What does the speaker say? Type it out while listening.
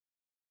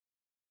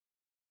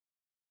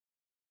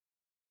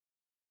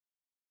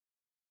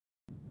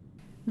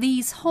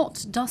These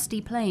hot, dusty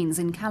plains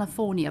in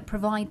California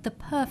provide the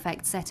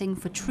perfect setting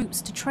for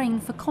troops to train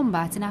for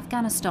combat in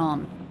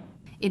Afghanistan.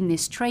 In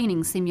this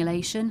training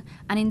simulation,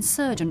 an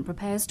insurgent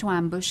prepares to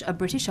ambush a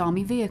British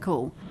Army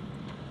vehicle.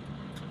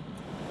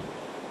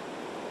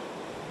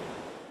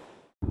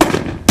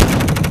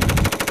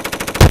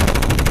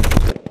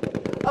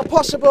 A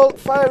possible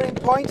firing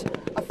point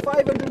at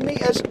 500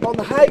 metres on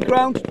the high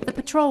ground. The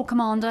patrol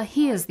commander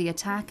hears the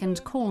attack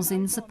and calls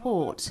in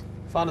support.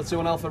 Finder 2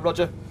 on Alpha,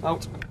 roger,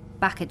 out.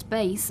 Back at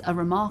base, a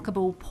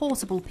remarkable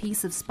portable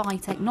piece of spy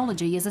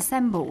technology is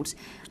assembled,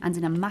 and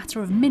in a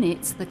matter of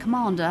minutes, the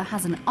commander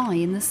has an eye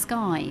in the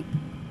sky.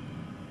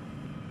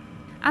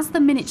 As the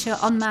miniature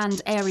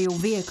unmanned aerial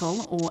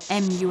vehicle, or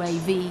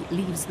MUAV,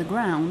 leaves the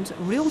ground,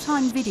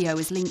 real-time video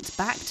is linked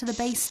back to the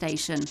base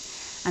station.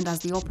 And as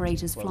the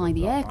operators fly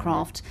the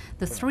aircraft,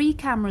 the 3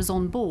 cameras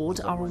on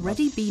board are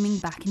already beaming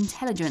back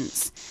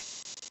intelligence.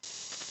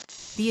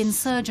 The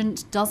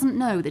insurgent doesn't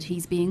know that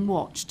he's being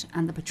watched,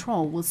 and the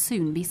patrol will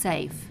soon be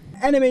safe.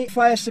 Enemy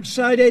fire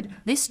subsided.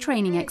 This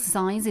training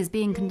exercise is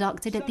being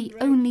conducted at the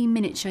only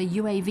miniature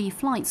UAV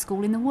flight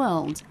school in the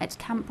world, at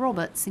Camp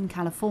Roberts in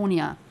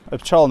California. A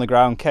patrol on the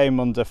ground came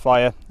under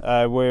fire.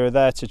 We were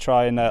there to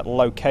try and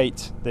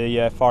locate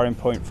the firing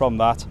point from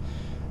that,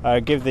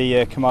 give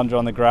the commander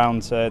on the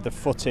ground the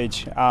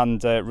footage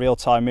and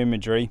real-time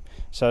imagery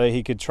so that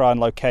he could try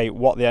and locate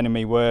what the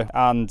enemy were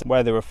and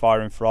where they were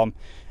firing from.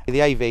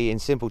 The AV, in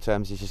simple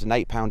terms, is just an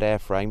 8-pound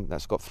airframe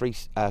that's got 3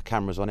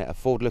 cameras on it, a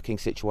forward-looking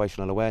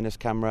situational awareness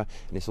camera,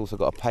 and it's also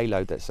got a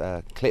payload that's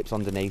clips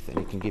underneath, and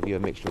it can give you a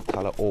mixture of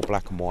colour or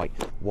black and white,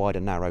 wide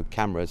and narrow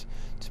cameras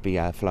to be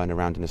flown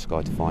around in the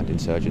sky to find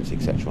insurgents,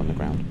 etc. on the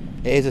ground.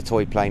 It is a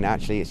toy plane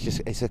actually.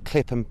 It's a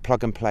clip and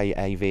plug and play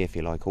AV, if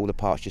you like. All the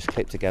parts just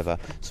clip together,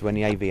 so when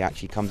the AV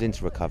actually comes in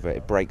to recover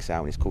it breaks out,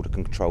 and it's called a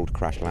controlled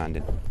crash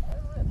landing.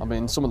 I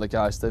mean, some of the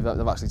guys, they've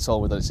actually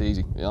told me that it's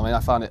easy. I mean, I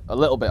find it a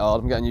little bit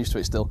hard, I'm getting used to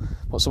it still,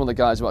 but some of the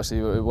guys who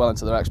actually are well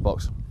into their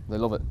Xbox, they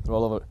love it, they're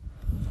all over it.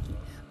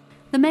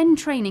 The men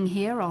training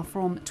here are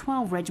from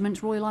 12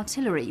 Regiment Royal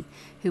Artillery,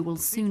 who will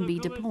soon be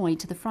deployed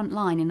to the front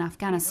line in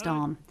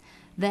Afghanistan.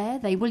 There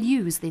they will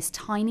use this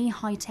tiny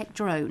high-tech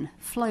drone,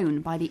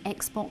 flown by the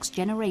Xbox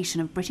generation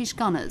of British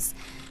gunners,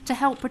 to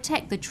help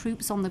protect the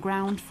troops on the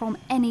ground from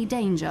any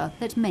danger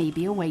that may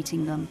be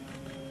awaiting them.